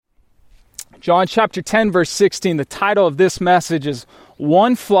John chapter 10, verse 16, the title of this message is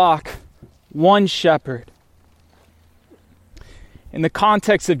One Flock, One Shepherd. In the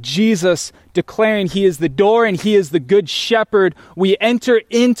context of Jesus declaring he is the door and he is the good shepherd, we enter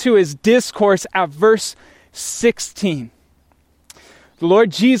into his discourse at verse 16. The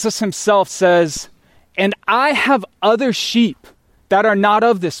Lord Jesus himself says, "And I have other sheep that are not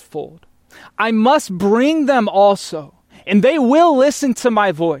of this fold. I must bring them also, and they will listen to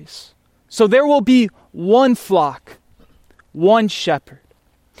my voice. So there will be one flock, one shepherd.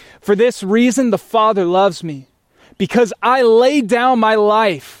 For this reason the Father loves me, because I lay down my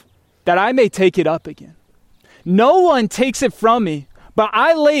life that I may take it up again. No one takes it from me, but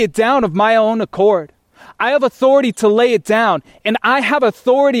I lay it down of my own accord. I have authority to lay it down, and I have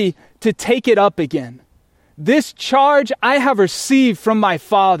authority to take it up again. This charge I have received from my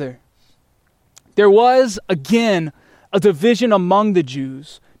Father." There was, again, a division among the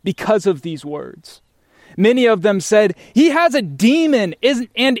Jews because of these words. Many of them said, "He has a demon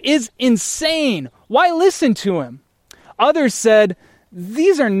and is insane. Why listen to him?" Others said,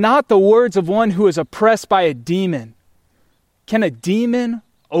 "These are not the words of one who is oppressed by a demon. Can a demon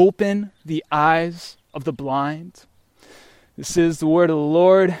open the eyes of the blind?" This is the word of the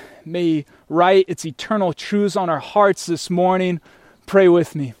Lord. May He write its eternal truths on our hearts this morning. Pray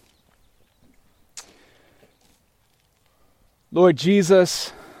with me. Lord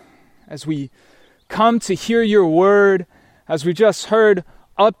Jesus, as we come to hear your word, as we just heard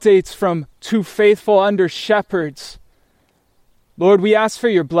updates from two faithful under shepherds, Lord, we ask for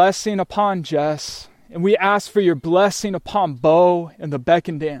your blessing upon Jess, and we ask for your blessing upon Bo and the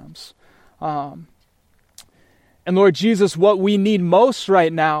Beckendams. And Lord Jesus, what we need most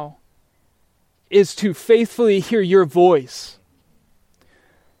right now is to faithfully hear your voice.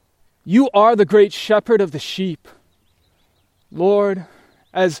 You are the great shepherd of the sheep. Lord,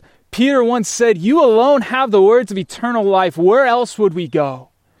 as Peter once said, you alone have the words of eternal life. Where else would we go?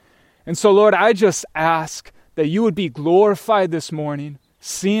 And so, Lord, I just ask that you would be glorified this morning,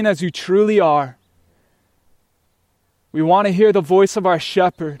 seen as you truly are. We want to hear the voice of our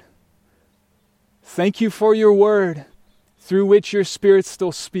shepherd. Thank you for your word, through which your Spirit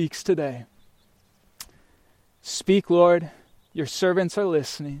still speaks today. Speak, Lord. Your servants are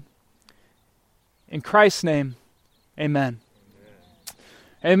listening. In Christ's name, amen.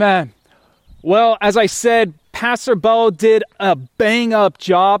 Amen. Well, as I said, Pastor Bo did a bang-up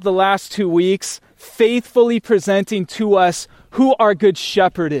job the last 2 weeks, faithfully presenting to us who our good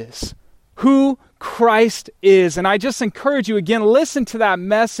shepherd is, who Christ is. And I just encourage you again, listen to that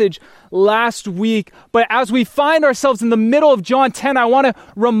message last week. But as we find ourselves in the middle of John 10, I want to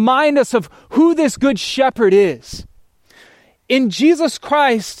remind us of who this good shepherd is. In Jesus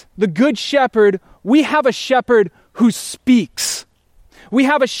Christ, the good shepherd, we have a shepherd who speaks. We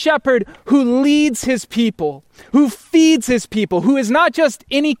have a shepherd who leads his people, who feeds his people, who is not just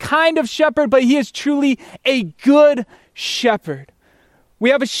any kind of shepherd, but he is truly a good shepherd. We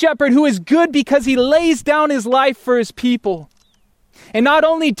have a shepherd who is good because he lays down his life for his people. And not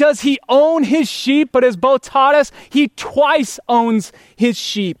only does he own his sheep, but as Bo taught us, he twice owns his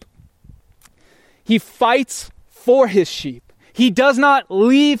sheep. He fights for his sheep. He does not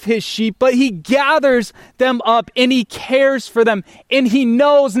leave his sheep, but he gathers them up and he cares for them. And he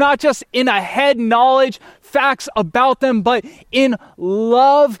knows, not just in a head knowledge, facts about them, but in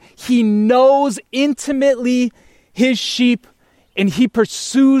love, he knows intimately his sheep and he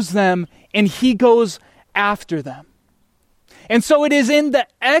pursues them and he goes after them. And so it is in the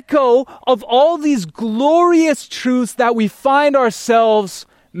echo of all these glorious truths that we find ourselves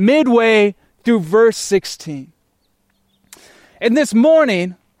midway through verse 16. And this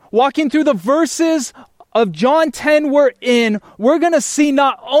morning, walking through the verses of John 10 we're going to see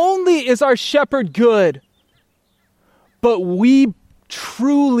not only is our shepherd good, but we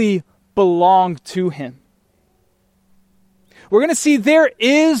truly belong to him. We're going to see there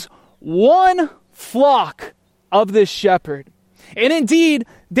is one flock of this shepherd. And indeed,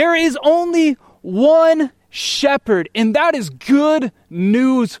 there is only one shepherd, and that is good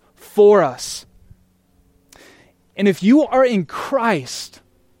news for us. And if you are in Christ,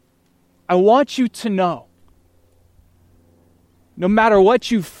 I want you to know, no matter what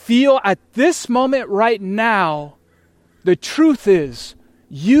you feel at this moment right now, the truth is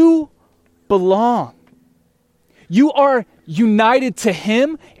you belong. You are united to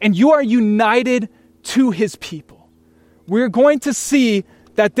him and you are united to his people. We're going to see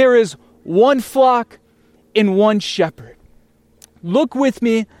that there is one flock and one shepherd. Look with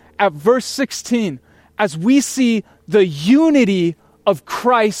me at verse 16 as we see the unity of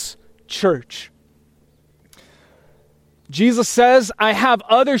Christ's church. Jesus says, I have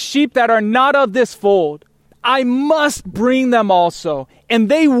other sheep that are not of this fold. I must bring them also, and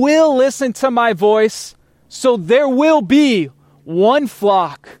they will listen to my voice. So there will be one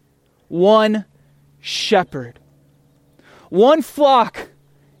flock, one shepherd. One flock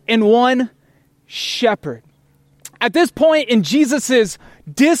and one shepherd. At this point in Jesus's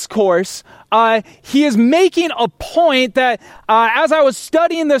discourse, he is making a point that, as I was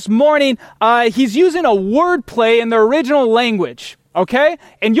studying this morning, he's using a wordplay in the original language, okay?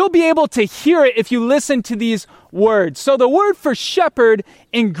 And you'll be able to hear it if you listen to these words. So the word for shepherd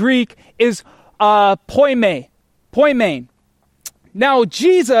in Greek is poimen. Now,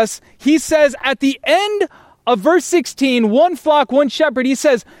 Jesus, he says at the end of verse 16, one flock, one shepherd, he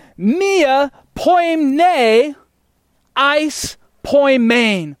says, Mia poimne eis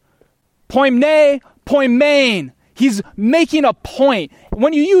poimen. Poimen. He's making a point.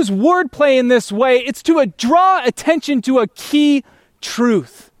 When you use wordplay in this way, it's to draw attention to a key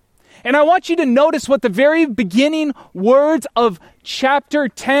truth. And I want you to notice what the very beginning words of chapter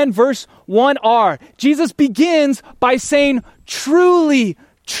 10, verse 1 are. Jesus begins by saying, truly,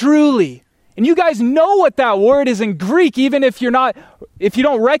 truly. And you guys know what that word is in Greek, even if you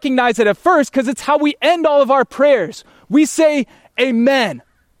don't recognize it at first, because it's how we end all of our prayers. We say, amen,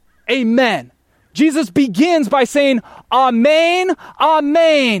 amen. Jesus begins by saying, amen,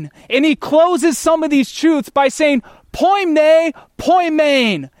 amen. And he closes some of these truths by saying, poimne,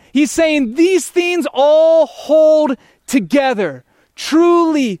 poimen. He's saying these things all hold together.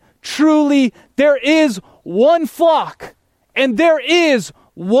 Truly, truly, there is one flock and there is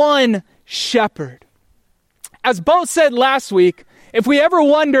one shepherd. As Bo said last week, if we ever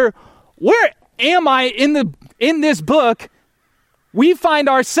wonder, where am I in this book? We find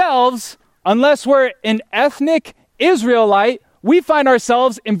ourselves, unless we're an ethnic Israelite, we find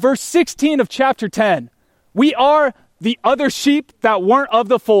ourselves in verse 16 of chapter 10. We are the other sheep that weren't of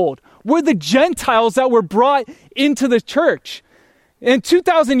the fold. We're the Gentiles that were brought into the church. And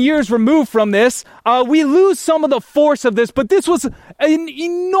 2,000 years removed from this, we lose some of the force of this, but this was an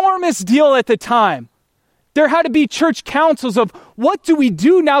enormous deal at the time. There had to be church councils of what do we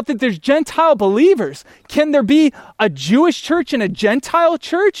do now that there's Gentile believers? Can there be a Jewish church and a Gentile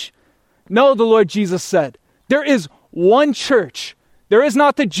church? No, the Lord Jesus said, there is one church. There is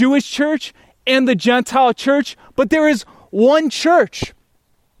not the Jewish church and the Gentile church, but there is one church.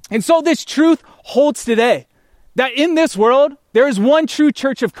 And so this truth holds today, that in this world, there is one true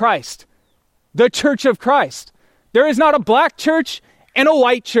church of Christ, the church of Christ. There is not a black church and a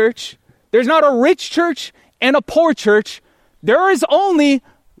white church. There's not a rich church and a poor church. There is only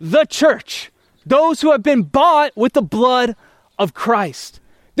the church, those who have been bought with the blood of Christ.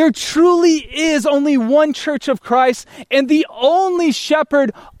 There truly is only one church of Christ, and the only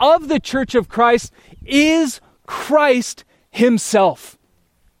shepherd of the church of Christ is Christ himself.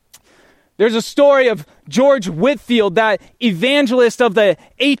 There's a story of George Whitefield, that evangelist of the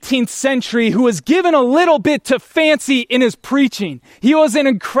 18th century who was given a little bit to fancy in his preaching. He was an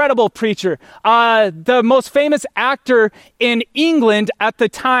incredible preacher. The most famous actor in England at the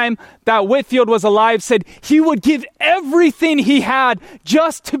time that Whitefield was alive said he would give everything he had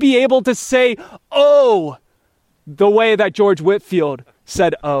just to be able to say, oh, the way that George Whitefield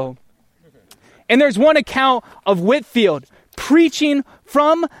said, oh. And there's one account of Whitefield preaching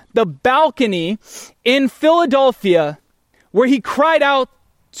from the balcony in Philadelphia, where he cried out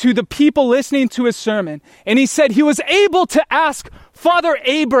to the people listening to his sermon. And he said he was able to ask Father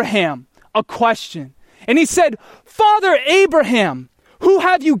Abraham a question. And he said, Father Abraham, who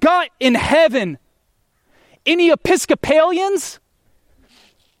have you got in heaven? Any Episcopalians?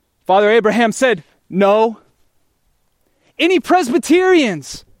 Father Abraham said, no. Any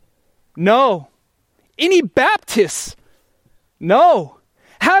Presbyterians? No. Any Baptists? No.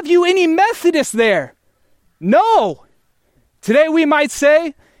 Have you any Methodists there? No. Today we might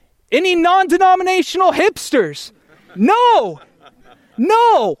say, any non-denominational hipsters? No.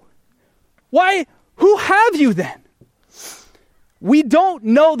 No. Why, who have you then? We don't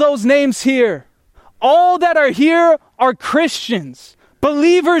know those names here. All that are here are Christians,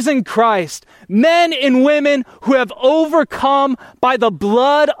 believers in Christ, men and women who have overcome by the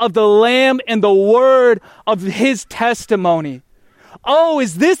blood of the Lamb and the word of his testimony. Oh,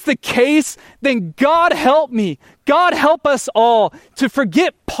 is this the case? Then God help me. God help us all to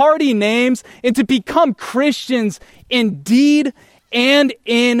forget party names and to become Christians in deed and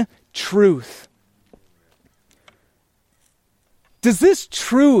in truth. Does this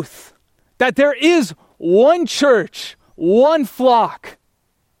truth that there is one church, one flock,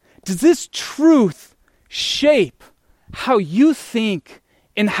 does this truth shape how you think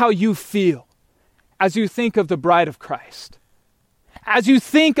and how you feel as you think of the bride of Christ? As you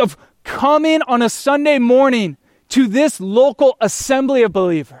think of coming on a Sunday morning to this local assembly of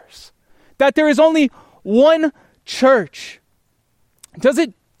believers, that there is only one church, does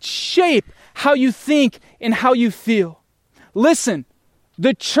it shape how you think and how you feel? Listen,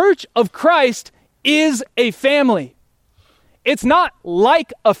 the church of Christ is a family. It's not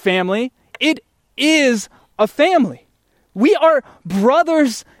like a family. It is a family. We are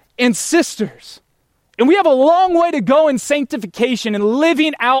brothers and sisters. And we have a long way to go in sanctification and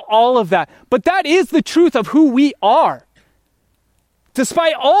living out all of that. But that is the truth of who we are.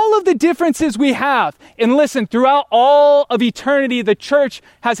 Despite all of the differences we have, and listen, throughout all of eternity, the church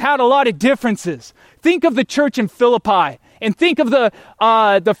has had a lot of differences. Think of the church in Philippi, and think of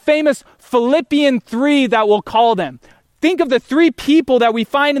the famous Philippian 3 that we'll call them. Think of the 3 people that we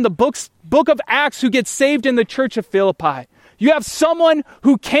find in the book of Acts who get saved in the church of Philippi. You have someone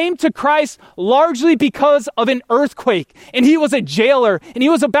who came to Christ largely because of an earthquake, and he was a jailer, and he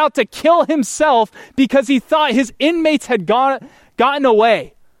was about to kill himself because he thought his inmates had gotten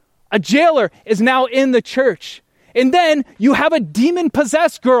away. A jailer is now in the church. And then you have a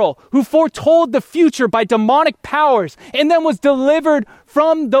demon-possessed girl who foretold the future by demonic powers and then was delivered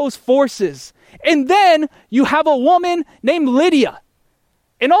from those forces. And then you have a woman named Lydia.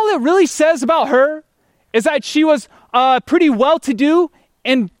 And all it really says about her is that she was pretty well-to-do,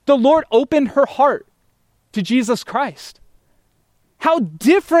 and the Lord opened her heart to Jesus Christ. How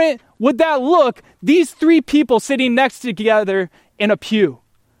different would that look, these 3 people sitting next together in a pew?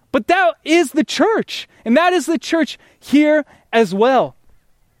 But that is the church, and that is the church here as well.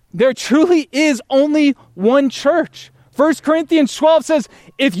 There truly is only one church. 1 Corinthians 12 says,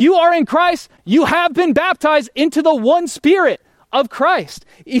 if you are in Christ, you have been baptized into the one Spirit of Christ.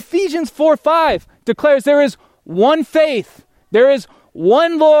 Ephesians 4:5 declares there is one faith, there is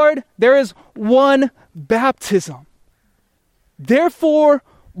one Lord, there is one baptism. Therefore,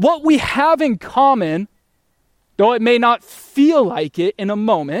 what we have in common, though it may not feel like it in a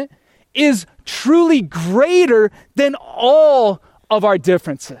moment, is truly greater than all of our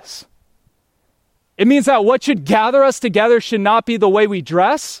differences. It means that what should gather us together should not be the way we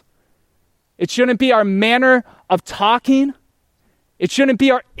dress. It shouldn't be our manner of talking. It shouldn't be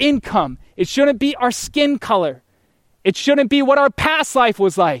our income. It shouldn't be our skin color. It shouldn't be what our past life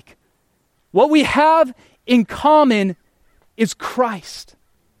was like. What we have in common is Christ.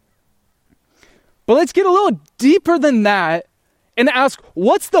 But let's get a little deeper than that and ask,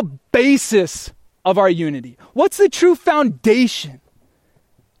 what's the basis of our unity? What's the true foundation?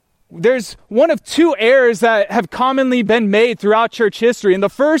 There's one of 2 errors that have commonly been made throughout church history. And the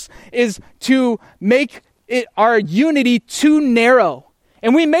first is to make our unity too narrow.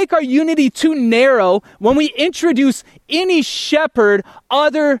 And we make our unity too narrow when we introduce any shepherd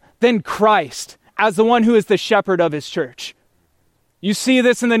other than Christ as the one who is the shepherd of his church. You see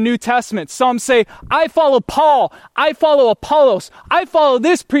this in the New Testament. Some say, I follow Paul, I follow Apollos, I follow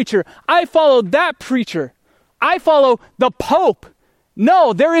this preacher, I follow that preacher, I follow the Pope.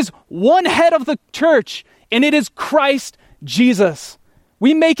 No, there is one head of the church, and it is Christ Jesus.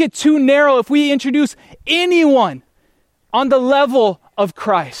 We make it too narrow if we introduce anyone on the level of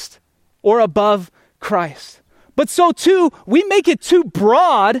Christ or above Christ. But so too, we make it too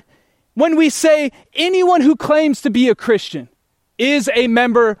broad when we say anyone who claims to be a Christian is a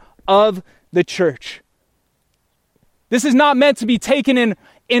member of the church. This is not meant to be taken in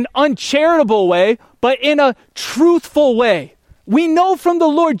an uncharitable way, but in a truthful way. We know from the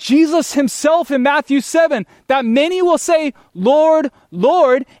Lord Jesus himself in Matthew 7 that many will say, Lord,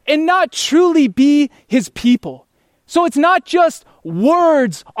 Lord, and not truly be his people. So it's not just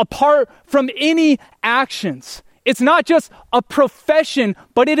words apart from any actions. It's not just a profession,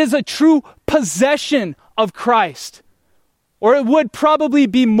 but it is a true possession of Christ. Or it would probably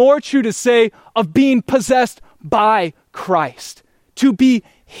be more true to say of being possessed by Christ, to be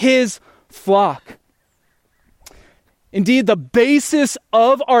his flock. Indeed, the basis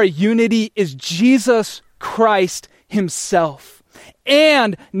of our unity is Jesus Christ himself.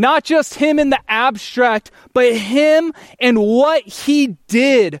 And not just him in the abstract, but him and what he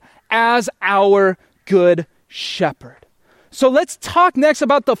did as our good shepherd. So let's talk next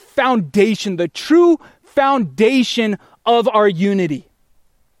about the foundation, the true foundation of our unity,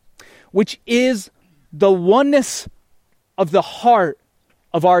 which is the oneness of the heart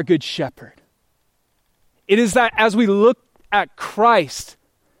of our good shepherd. It is that as we look at Christ,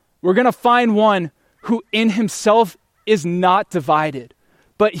 we're going to find one who in himself is not divided,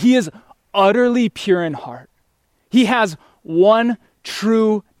 but he is utterly pure in heart. He has one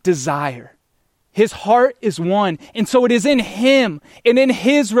true desire, His heart is one. And so it is in him and in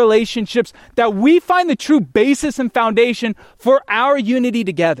his relationships that we find the true basis and foundation for our unity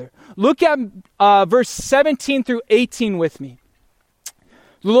together. Look at verse 17 through 18 with me.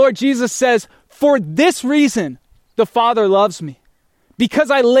 The Lord Jesus says, "For this reason the Father loves me,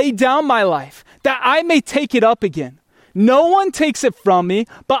 because I lay down my life, that I may take it up again. No one takes it from me,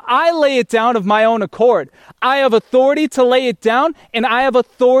 but I lay it down of my own accord. I have authority to lay it down, and I have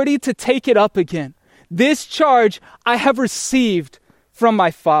authority to take it up again. This charge I have received from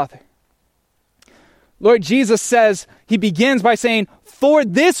my Father." Lord Jesus says, he begins by saying, "For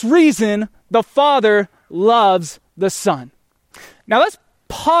this reason, the Father loves the Son." Now let's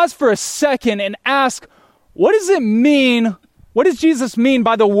pause for a second and ask, what does it mean? What does Jesus mean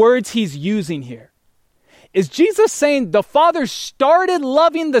by the words he's using here? Is Jesus saying the Father started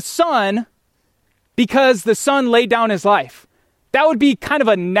loving the Son because the Son laid down his life? That would be kind of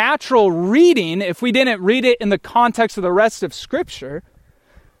a natural reading if we didn't read it in the context of the rest of Scripture.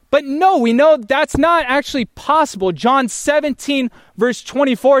 But no, we know that's not actually possible. John 17, verse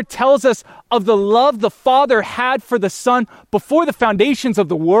 24 tells us of the love the Father had for the Son before the foundations of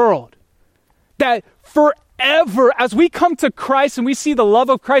the world. That forever, as we come to Christ and we see the love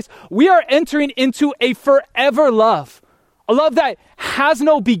of Christ, we are entering into a forever love. A love that has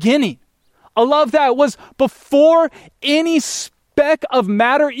no beginning. A love that was before any speck of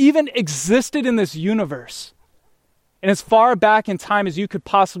matter even existed in this universe. And as far back in time as you could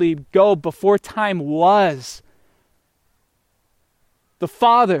possibly go, before time was, the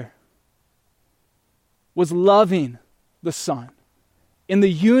Father was loving the Son in the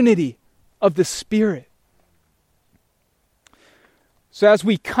unity of the Spirit. So as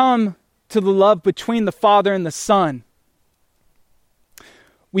we come to the love between the Father and the Son,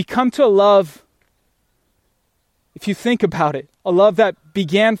 we come to a love, if you think about it, a love that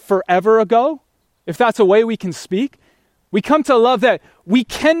began forever ago, if that's a way we can speak. We come to a love that we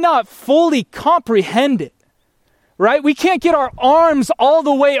cannot fully comprehend it, right? We can't get our arms all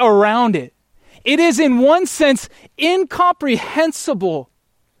the way around it. It is in one sense incomprehensible.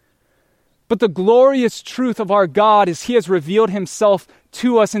 But the glorious truth of our God is he has revealed himself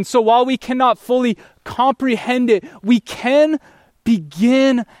to us. And so while we cannot fully comprehend it, we can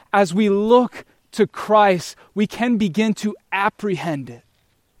begin, as we look to Christ, we can begin to apprehend it.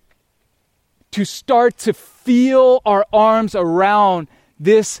 To start to feel our arms around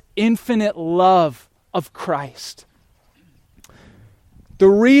this infinite love of Christ. The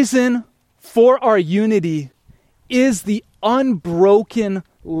reason for our unity is the unbroken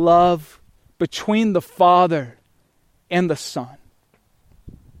love between the Father and the Son.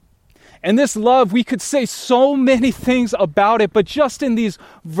 And this love, we could say so many things about it, but just in these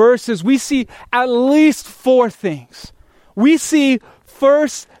verses, we see at least 4 things. We see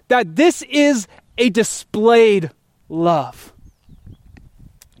first that this is a displayed love.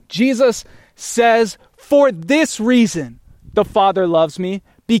 Jesus says, "For this reason the Father loves me,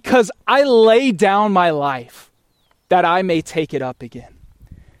 because I lay down my life that I may take it up again."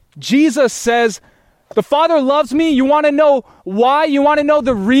 Jesus says, the Father loves me. You want to know why? You want to know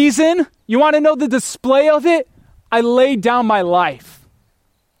the reason? You want to know the display of it? I lay down my life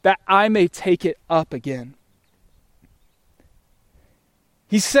that I may take it up again.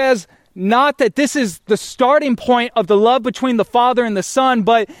 He says not that this is the starting point of the love between the Father and the Son,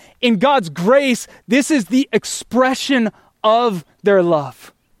 but in God's grace, this is the expression of their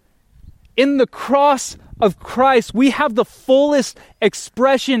love. In the cross of Christ, we have the fullest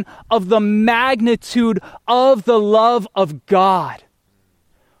expression of the magnitude of the love of God.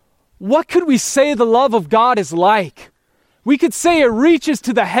 What could we say the love of God is like? We could say it reaches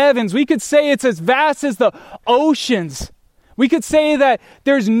to the heavens. We could say it's as vast as the oceans. We could say that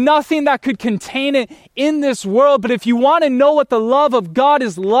there's nothing that could contain it in this world. But if you want to know what the love of God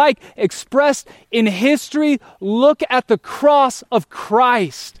is like expressed in history, look at the cross of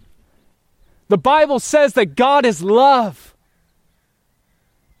Christ. The Bible says that God is love.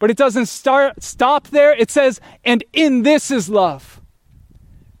 But it doesn't stop there. It says, and in this is love.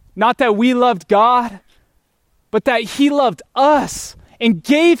 Not that we loved God, but that he loved us and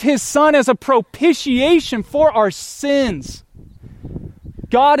gave his Son as a propitiation for our sins.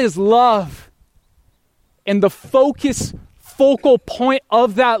 God is love. And the focal point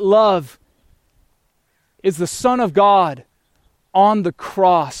of that love is the Son of God on the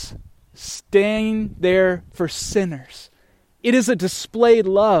cross, staying there for sinners. It is a displayed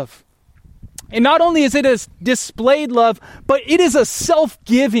love. And not only is it a displayed love, but it is a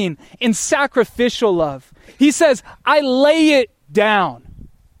self-giving and sacrificial love. He says, I lay it down.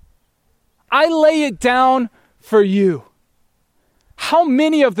 I lay it down for you. how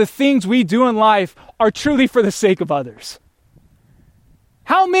many of the things we do in life are truly for the sake of others?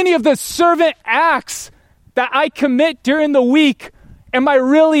 How many of the servant acts that I commit during the week am I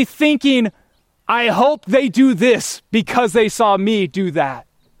really thinking, I hope they do this because they saw me do that?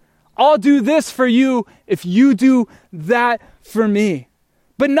 I'll do this for you if you do that for me.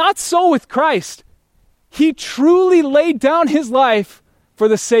 But not so with Christ. He truly laid down his life for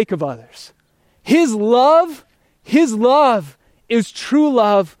the sake of others. His love is true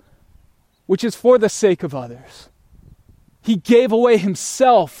love, which is for the sake of others. He gave away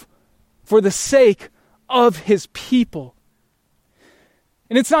himself for the sake of his people.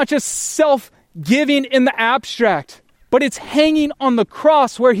 And it's not just self-giving in the abstract, but it's hanging on the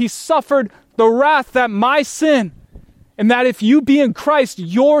cross where he suffered the wrath that my sin, and that if you be in Christ,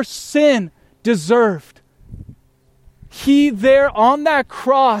 your sin deserved. He there on that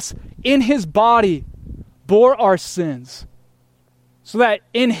cross, in his body, bore our sins, so that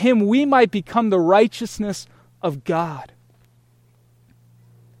in him we might become the righteousness of God.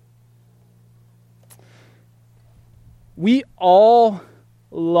 We all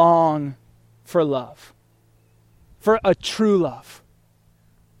long for love, for a true love.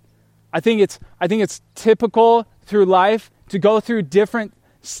 I think it's typical through life to go through different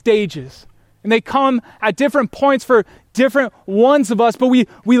stages. And they come at different points for different ones of us, but we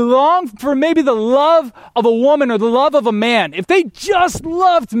long for maybe the love of a woman or the love of a man. If they just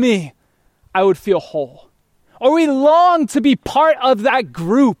loved me, I would feel whole. Or we long to be part of that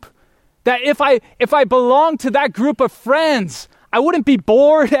group. That if I belong to that group of friends, I wouldn't be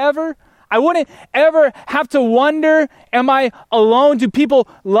bored ever. I wouldn't ever have to wonder, am I alone? Do people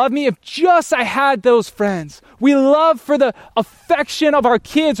love me? If just I had those friends. We love for the affection of our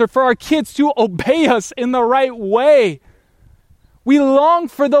kids or for our kids to obey us in the right way. We long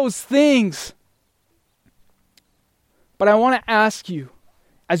for those things. But I want to ask you,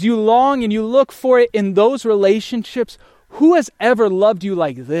 as you long and you look for it in those relationships, who has ever loved you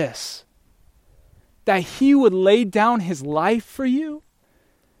like this? That he would lay down his life for you?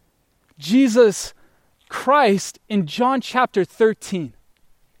 Jesus Christ in John chapter 13.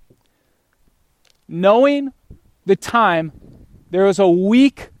 Knowing the time, there was a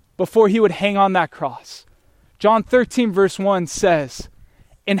week before he would hang on that cross. John 13 verse 1 says,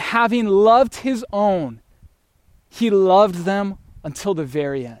 "And having loved his own, he loved them until the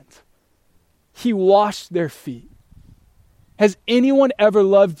very end." He washed their feet. Has anyone ever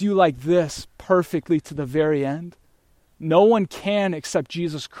loved you like this perfectly to the very end? No one can except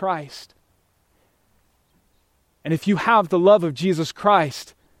Jesus Christ. And if you have the love of Jesus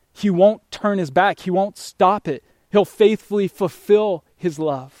Christ, he won't turn his back. He won't stop it. He'll faithfully fulfill his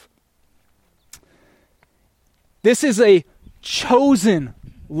love. This is a chosen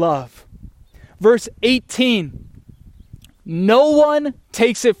love. Verse 18, "No one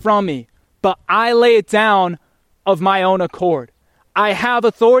takes it from me, but I lay it down of my own accord. I have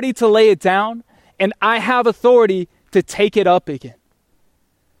authority to lay it down, and I have authority to take it up again."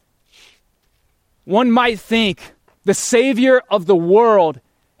 One might think the Savior of the world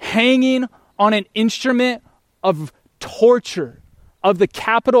hanging on an instrument of torture, of the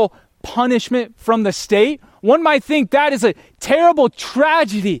capital punishment from the state, one might think that is a terrible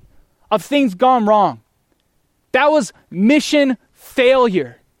tragedy of things gone wrong. That was mission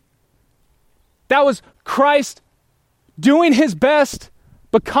failure. That was Christ doing his best,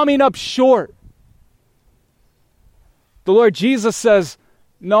 but coming up short. The Lord Jesus says,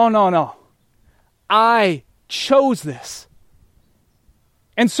 no. I chose this.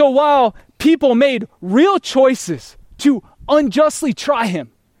 And so while people made real choices to unjustly try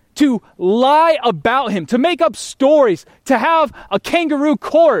him, to lie about him, to make up stories, to have a kangaroo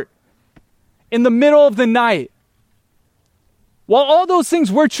court in the middle of the night, while all those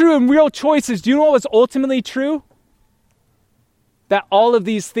things were true and real choices, do you know what was ultimately true? That all of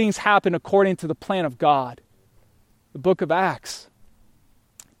these things happen according to the plan of God. The book of Acts.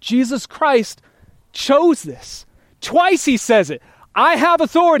 Jesus Christ chose this. Twice he says it. I have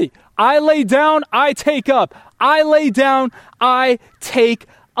authority. I lay down, I take up. I lay down, I take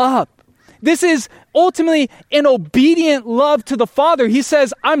up. This is ultimately an obedient love to the Father. He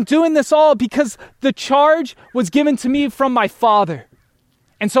says, I'm doing this all because the charge was given to me from my Father.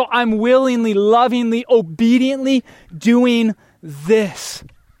 And so I'm willingly, lovingly, obediently doing this.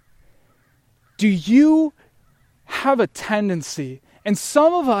 Do you have a tendency, and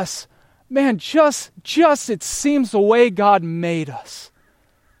some of us, man, just it seems the way God made us,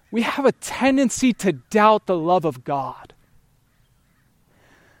 we have a tendency to doubt the love of God.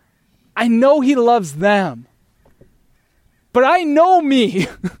 I know he loves them, but I know me.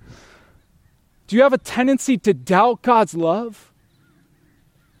 Do you have a tendency to doubt God's love?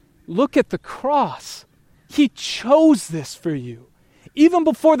 Look at the cross. He chose this for you. Even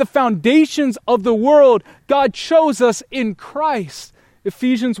before the foundations of the world, God chose us in Christ.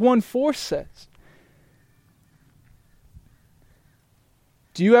 Ephesians 1:4 says.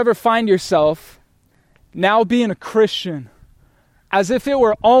 Do you ever find yourself now being a Christian as if it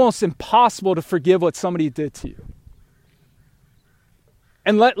were almost impossible to forgive what somebody did to you?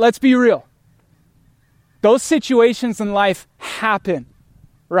 And let's be real. Those situations in life happen,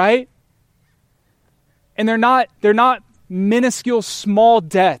 right? And they're not minuscule small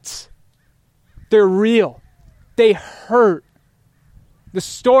debts. They're real. They hurt. The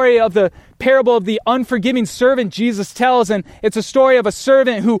story of the parable of the unforgiving servant Jesus tells, and it's a story of a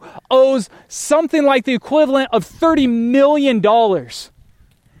servant who owes something like the equivalent of $30 million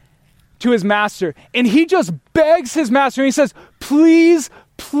to his master. And he just begs his master, and he says, please,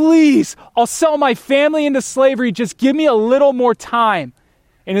 please, I'll sell my family into slavery. Just give me a little more time.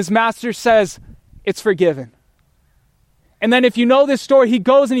 And his master says, it's forgiven. And then if you know this story, he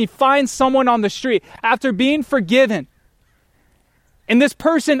goes and he finds someone on the street after being forgiven. And this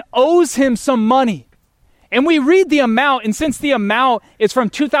person owes him some money. And we read the amount, and since the amount is from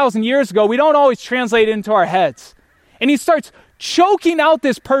 2,000 years ago, we don't always translate it into our heads. And he starts choking out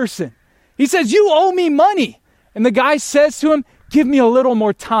this person. He says, you owe me money. And the guy says to him, give me a little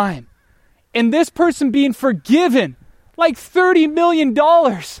more time. And this person being forgiven, like $30 million,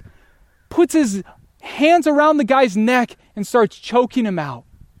 puts his hands around the guy's neck and starts choking him out.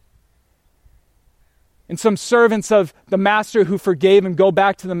 And some servants of the master who forgave him go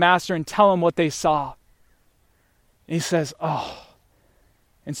back to the master and tell him what they saw. And he says, oh.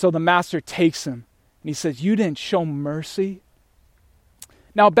 And so the master takes him and he says, you didn't show mercy.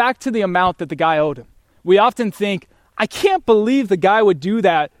 Now back to the amount that the guy owed him. We often think, I can't believe the guy would do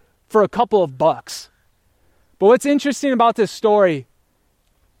that for a couple of bucks. But what's interesting about this story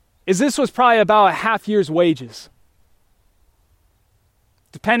is this was probably about a half year's wages.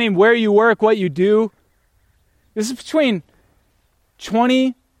 Depending where you work, what you do, this is between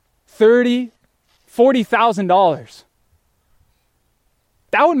 $20,000, $30,000, $40,000.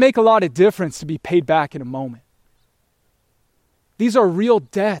 That would make a lot of difference to be paid back in a moment. These are real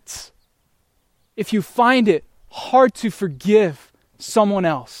debts. If you find it hard to forgive someone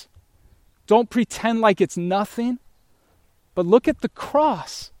else, don't pretend like it's nothing, but look at the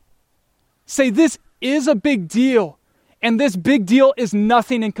cross. Say, this is a big deal, and this big deal is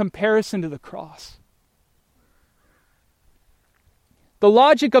nothing in comparison to the cross. The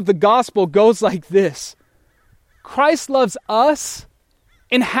logic of the gospel goes like this. Christ loves us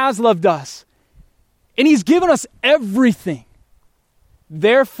and has loved us, and he's given us everything.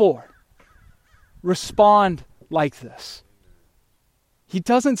 Therefore, respond like this. He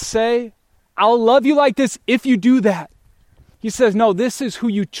doesn't say, I'll love you like this if you do that. He says, no, this is who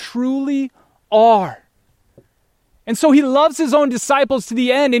you truly are. And so he loves his own disciples to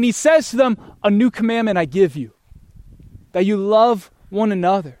the end, and he says to them, a new commandment I give you, that you love one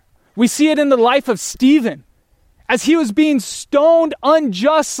another. We see it in the life of Stephen. As he was being stoned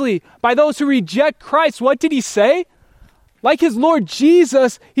unjustly by those who reject Christ, what did he say? Like his Lord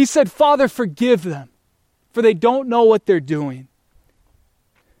Jesus, he said, Father, forgive them, for they don't know what they're doing.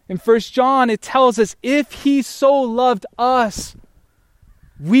 In 1 John, it tells us, if he so loved us,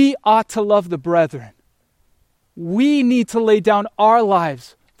 we ought to love the brethren. We need to lay down our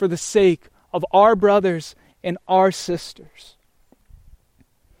lives for the sake of our brothers and our sisters.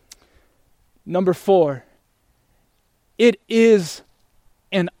 Number 4, it is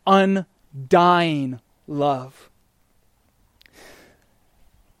an undying love.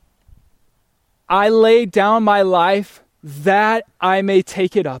 I lay down my life that I may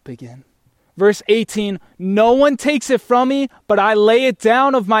take it up again. Verse 18, no one takes it from me, but I lay it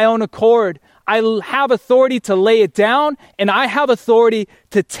down of my own accord. I have authority to lay it down, and I have authority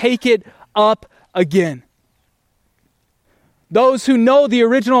to take it up again. Those who know the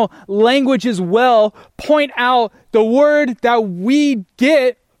original languages well point out the word that we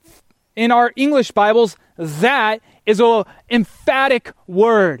get in our English Bibles, that is an emphatic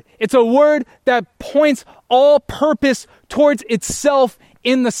word. It's a word that points all purpose towards itself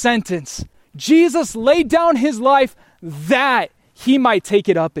in the sentence. Jesus laid down his life that he might take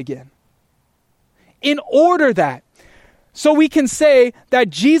it up again. In order that, so we can say that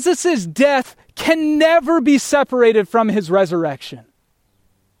Jesus' death can never be separated from his resurrection.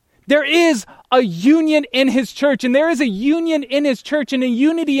 There is a union in his church, and there is a union in his church and a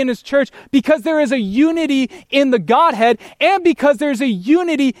unity in his church because there is a unity in the Godhead and because there's a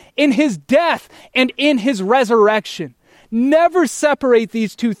unity in his death and in his resurrection. Never separate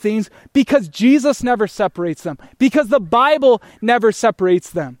these two things because Jesus never separates them, because the Bible never separates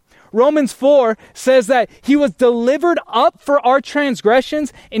them. Romans 4 says that he was delivered up for our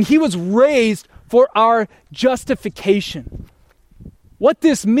transgressions and he was raised for our justification. What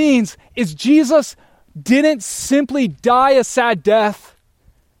this means is Jesus didn't simply die a sad death,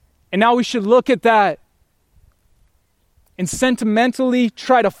 and now we should look at that and sentimentally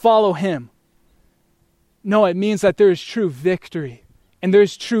try to follow him. No, it means that there is true victory, and there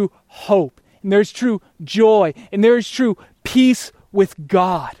is true hope, and there is true joy, and there is true peace with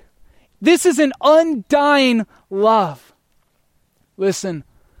God. This is an undying love. Listen,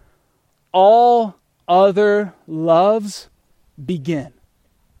 all other loves begin.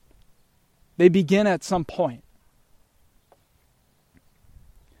 They begin at some point.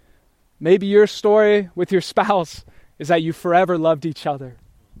 Maybe your story with your spouse is that you forever loved each other.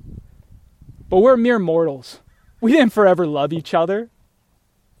 But we're mere mortals. We didn't forever love each other.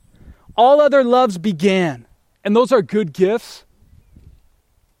 All other loves began, and those are good gifts.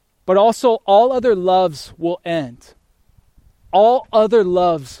 But also, all other loves will end. All other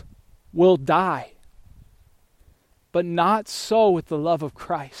loves will die. But not so with the love of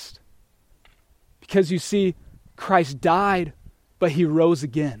Christ. Because you see, Christ died, but he rose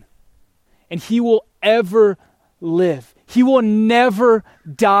again. And he will ever live. He will never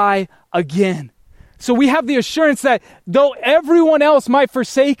die again. So we have the assurance that though everyone else might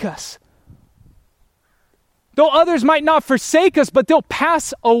forsake us, though others might not forsake us, but they'll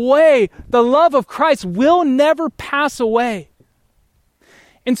pass away, the love of Christ will never pass away.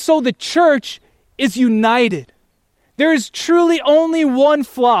 And so the church is united. There is truly only one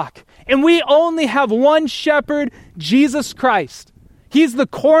flock, and we only have one shepherd, Jesus Christ. He's the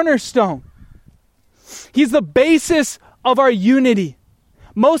cornerstone. He's the basis of our unity,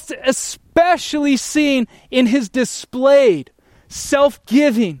 most especially seen in his displayed,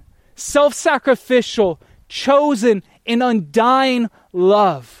 self-giving, self-sacrificial, chosen, and undying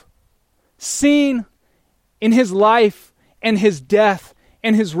love, seen in his life and his death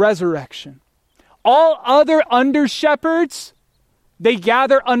and his resurrection. All other under-shepherds, they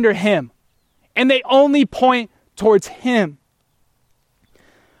gather under him, and they only point towards him.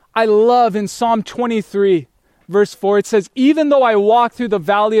 I love in Psalm 23, verse 4, it says, "Even though I walk through the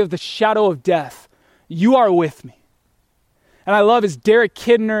valley of the shadow of death, you are with me." And I love as Derek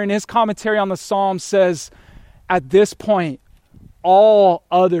Kidner in his commentary on the Psalm says, at this point, all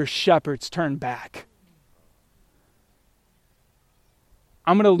other shepherds turn back.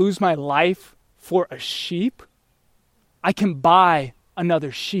 I'm going to lose my life for a sheep. I can buy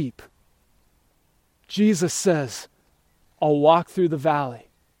another sheep. Jesus says, I'll walk through the valley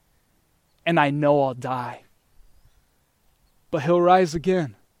and I know I'll die. But he'll rise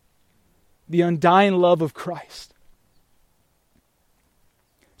again. The undying love of Christ.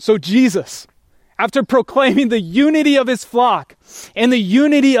 So Jesus, after proclaiming the unity of his flock and the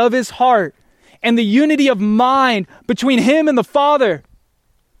unity of his heart and the unity of mind between him and the Father,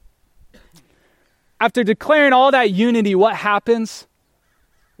 after declaring all that unity, what happens?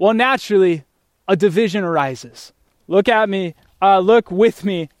 Well, naturally, a division arises. Look with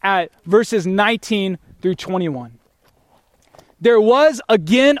me at verses 19 through 21. There was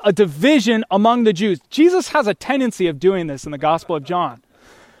again a division among the Jews. Jesus has a tendency of doing this in the Gospel of John.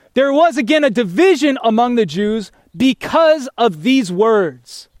 There was again a division among the Jews because of these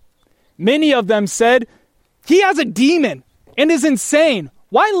words. Many of them said, "He has a demon and is insane.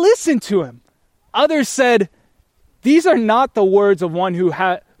 Why listen to him?" Others said, "These are not the words of one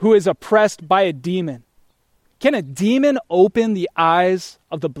who is oppressed by a demon. Can a demon open the eyes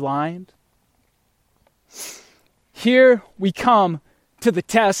of the blind?" Here we come to the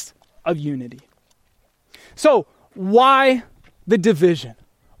test of unity. So, why the division?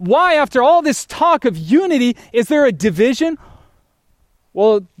 Why, after all this talk of unity, is there a division?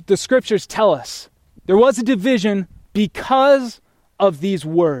 Well, the scriptures tell us there was a division because of these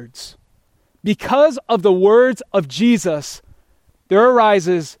words. Because of the words of Jesus, there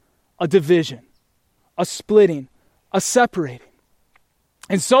arises a division, a splitting, a separating.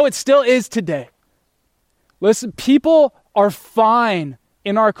 And so it still is today. Listen, people are fine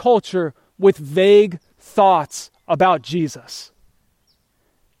in our culture with vague thoughts about Jesus.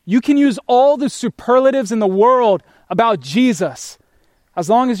 You can use all the superlatives in the world about Jesus as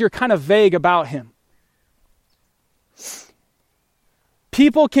long as you're kind of vague about him.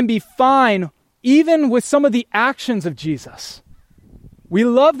 People can be fine even with some of the actions of Jesus. We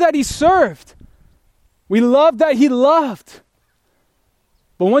love that he served. We love that he loved.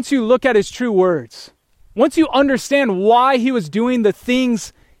 But once you look at his true words, once you understand why he was doing the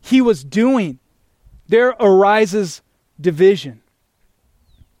things he was doing, there arises division.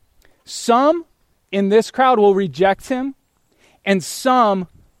 Some in this crowd will reject him, and some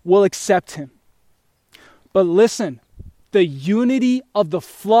will accept him. But listen, the unity of the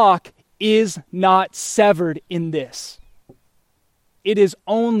flock is not severed in this. It is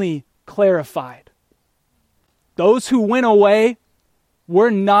only clarified. Those who went away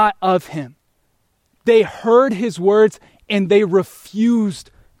were not of him. They heard his words and they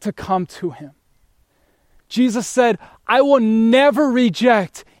refused to come to him. Jesus said, I will never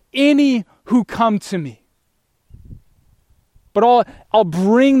reject any who come to me, but I'll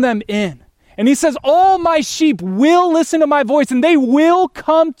bring them in. And he says, all my sheep will listen to my voice and they will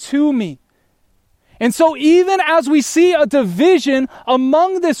come to me. And so even as we see a division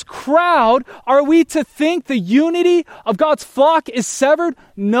among this crowd, are we to think the unity of God's flock is severed?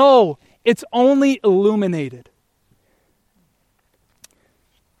 No, it's only illuminated.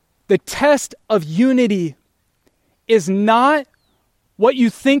 The test of unity is not what you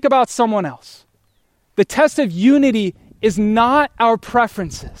think about someone else. The test of unity is not our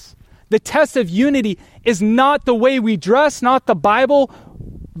preferences. The test of unity is not the way we dress, not the Bible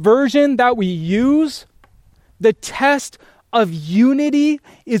version that we use. The test of unity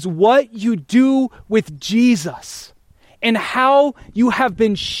is what you do with Jesus and how you have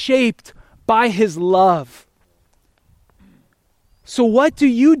been shaped by his love. So what do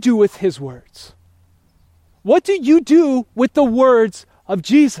you do with his words? What do you do with the words of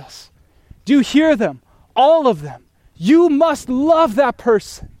Jesus? Do you hear them? All of them. You must love that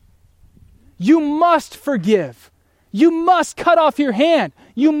person. You must forgive. You must cut off your hand.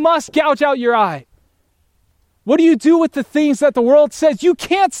 You must gouge out your eye. What do you do with the things that the world says? You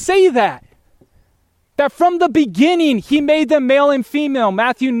can't say that. That from the beginning, he made them male and female.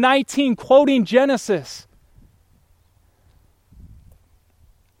 Matthew 19, quoting Genesis.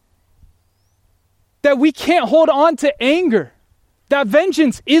 That we can't hold on to anger. That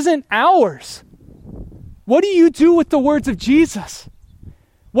vengeance isn't ours. What do you do with the words of Jesus?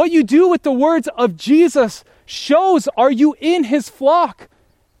 What you do with the words of Jesus shows, are you in his flock?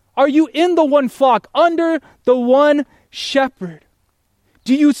 Are you in the one flock, under the one shepherd?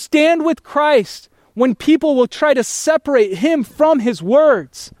 Do you stand with Christ when people will try to separate him from his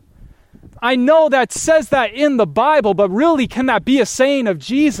words? I know that says that in the Bible, but really, can that be a saying of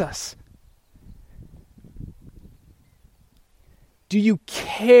Jesus? Do you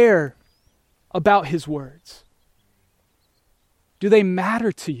care about his words? Do they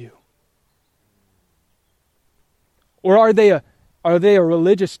matter to you? Or are they a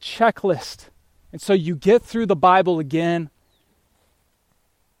religious checklist? And so you get through the Bible again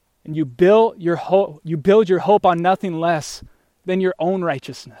and you build your hope on nothing less than your own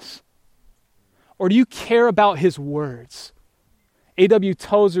righteousness. Or do you care about his words? A.W.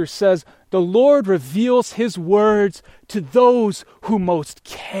 Tozer says, the Lord reveals his words to those who most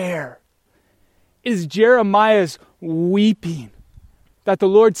care. It is Jeremiah's weeping that the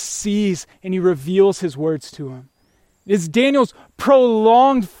Lord sees and he reveals his words to him. It is Daniel's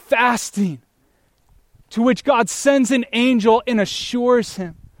prolonged fasting to which God sends an angel and assures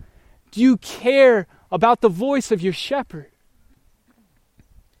him. Do you care about the voice of your shepherd?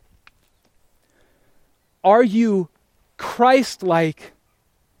 Are you Christ-like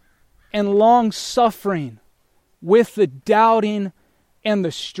and long-suffering with the doubting and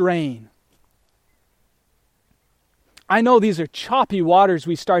the straying? I know these are choppy waters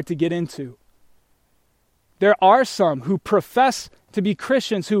we start to get into. There are some who profess to be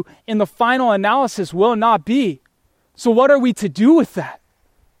Christians who, in the final analysis, will not be. So what are we to do with that?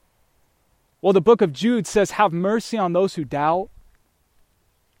 Well, the book of Jude says, have mercy on those who doubt.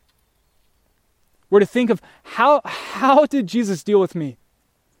 We're to think of how did Jesus deal with me?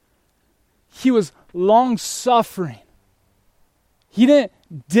 He was long-suffering. He didn't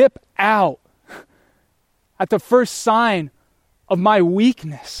dip out at the first sign of my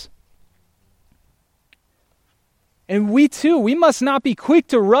weakness. And we too, we must not be quick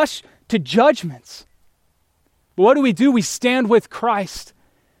to rush to judgments. But what do? We stand with Christ.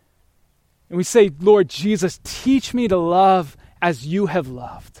 And we say, Lord Jesus, teach me to love as you have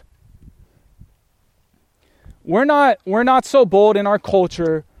loved. We're not so bold in our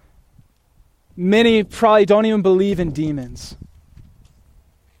culture. Many probably don't even believe in demons.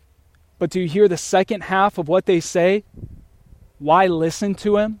 But do you hear the second half of what they say? Why listen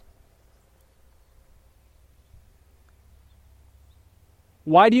to him?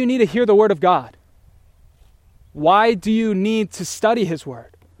 Why do you need to hear the word of God? Why do you need to study his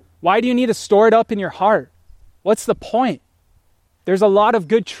word? Why do you need to store it up in your heart? What's the point? There's a lot of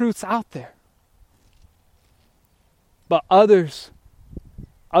good truths out there. But others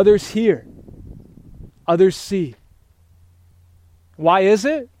hear, others see. Why is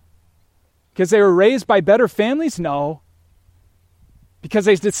it? Because they were raised by better families? No. Because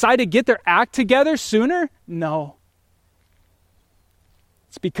they decided to get their act together sooner? No.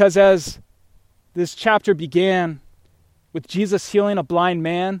 It's because as this chapter began with Jesus healing a blind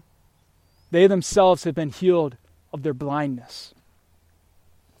man, they themselves have been healed of their blindness.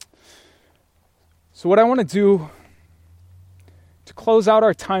 So what I want to do to close out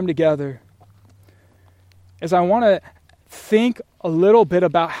our time together is I want to think a little bit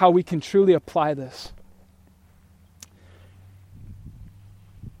about how we can truly apply this.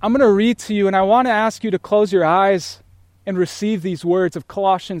 I'm going to read to you, and I want to ask you to close your eyes and receive these words of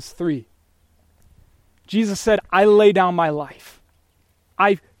Colossians 3. Jesus said, I lay down my life.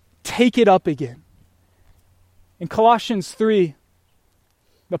 I take it up again. In Colossians 3,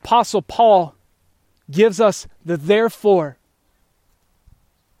 the Apostle Paul gives us the therefore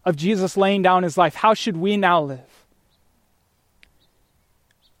of Jesus laying down his life. How should we now live?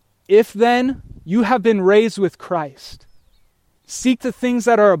 If then you have been raised with Christ, seek the things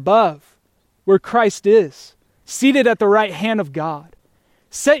that are above, where Christ is, seated at the right hand of God.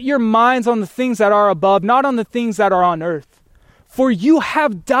 Set your minds on the things that are above, not on the things that are on earth. For you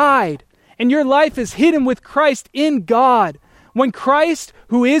have died, and your life is hidden with Christ in God. When Christ,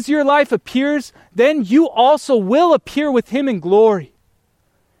 who is your life, appears, then you also will appear with him in glory.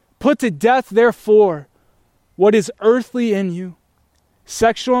 Put to death, therefore, what is earthly in you: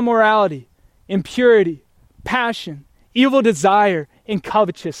 sexual immorality, impurity, passion, evil desire, and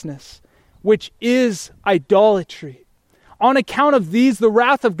covetousness, which is idolatry. On account of these, the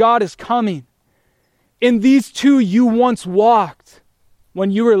wrath of God is coming. In these too you once walked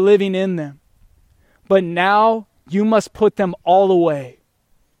when you were living in them. But now you must put them all away: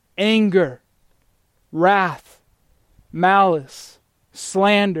 anger, wrath, malice,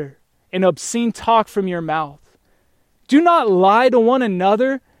 slander, and obscene talk from your mouth. Do not lie to one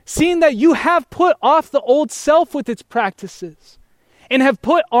another, seeing that you have put off the old self with its practices, and have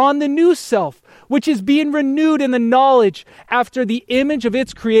put on the new self, which is being renewed in the knowledge after the image of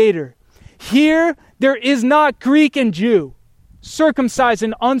its creator. Here there is not Greek and Jew, circumcised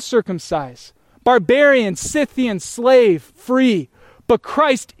and uncircumcised, barbarian, Scythian, slave, free, but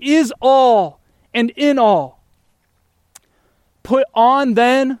Christ is all and in all. Put on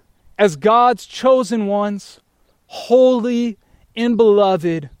then, as God's chosen ones, holy and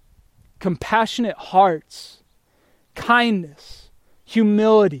beloved, compassionate hearts, kindness,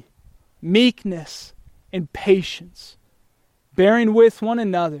 humility, meekness, and patience, bearing with one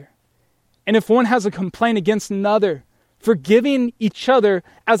another. And if one has a complaint against another, forgiving each other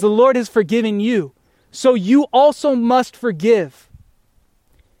as the Lord has forgiven you, so you also must forgive.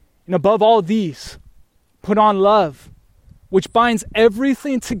 And above all these, put on love, which binds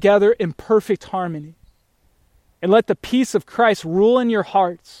everything together in perfect harmony. And let the peace of Christ rule in your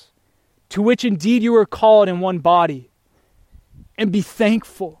hearts, to which indeed you are called in one body. And be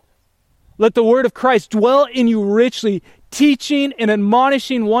thankful. Let the word of Christ dwell in you richly, teaching and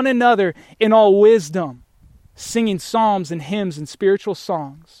admonishing one another in all wisdom, singing psalms and hymns and spiritual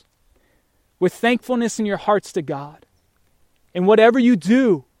songs, with thankfulness in your hearts to God. And whatever you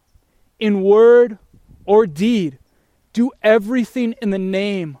do, in word or deed, do everything in the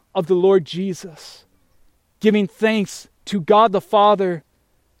name of the Lord Jesus, giving thanks to God the Father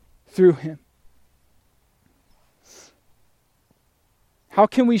through him. How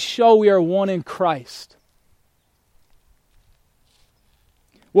can we show we are one in Christ?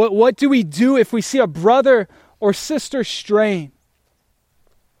 What do we do if we see a brother or sister straying?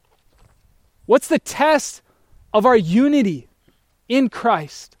 What's the test of our unity in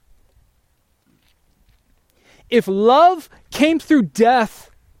Christ? If love came through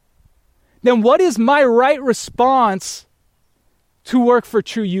death, then what is my right response to work for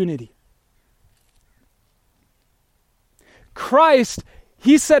true unity? Christ,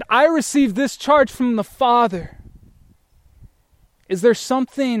 he said, I received this charge from the Father. Is there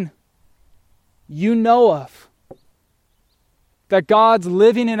something you know of that God's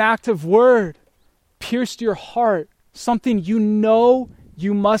living and active word pierced your heart? Something you know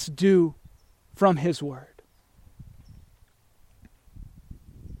you must do from his word?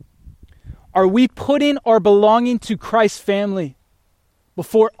 Are we putting our belonging to Christ's family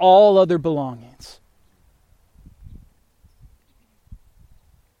before all other belongings?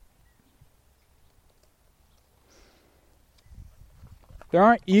 There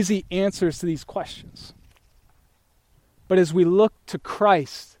aren't easy answers to these questions. But as we look to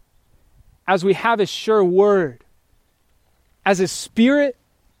Christ, as we have his sure word, as his Spirit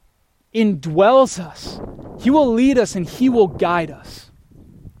indwells us, he will lead us and he will guide us.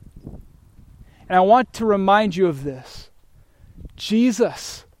 And I want to remind you of this.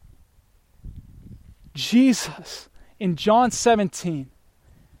 Jesus, in John 17,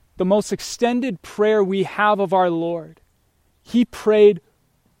 the most extended prayer we have of our Lord. He prayed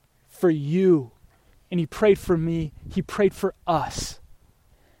for you, and he prayed for me. He prayed for us.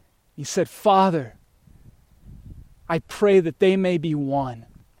 He said, Father, I pray that they may be one,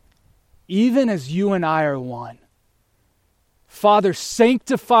 even as you and I are one. Father,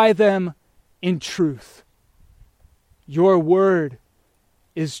 sanctify them in truth. Your word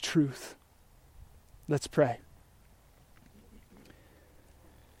is truth. Let's pray.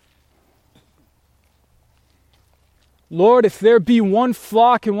 Lord, if there be one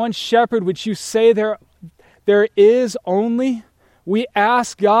flock and one shepherd, which you say there is only, we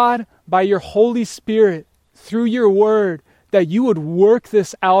ask, God, by your Holy Spirit, through your word, that you would work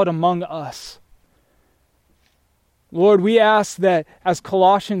this out among us. Lord, we ask that, as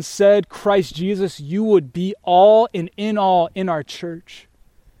Colossians said, Christ Jesus, you would be all and in all in our church.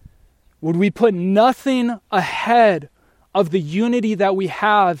 Would we put nothing ahead of the unity that we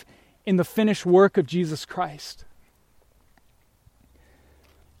have in the finished work of Jesus Christ?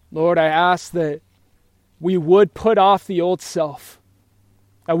 Lord, I ask that we would put off the old self,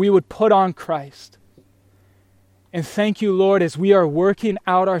 that we would put on Christ. And thank you, Lord, as we are working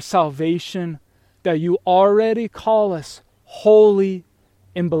out our salvation, that you already call us holy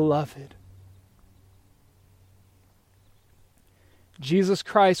and beloved. Jesus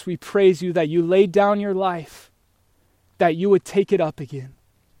Christ, we praise you that you laid down your life, that you would take it up again.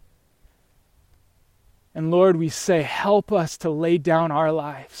 And Lord, we say, help us to lay down our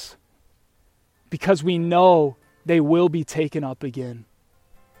lives, because we know they will be taken up again.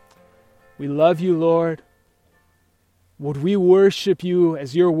 We love you, Lord. Would we worship you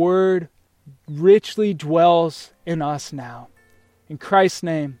as your word richly dwells in us now. In Christ's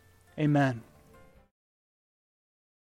name, amen.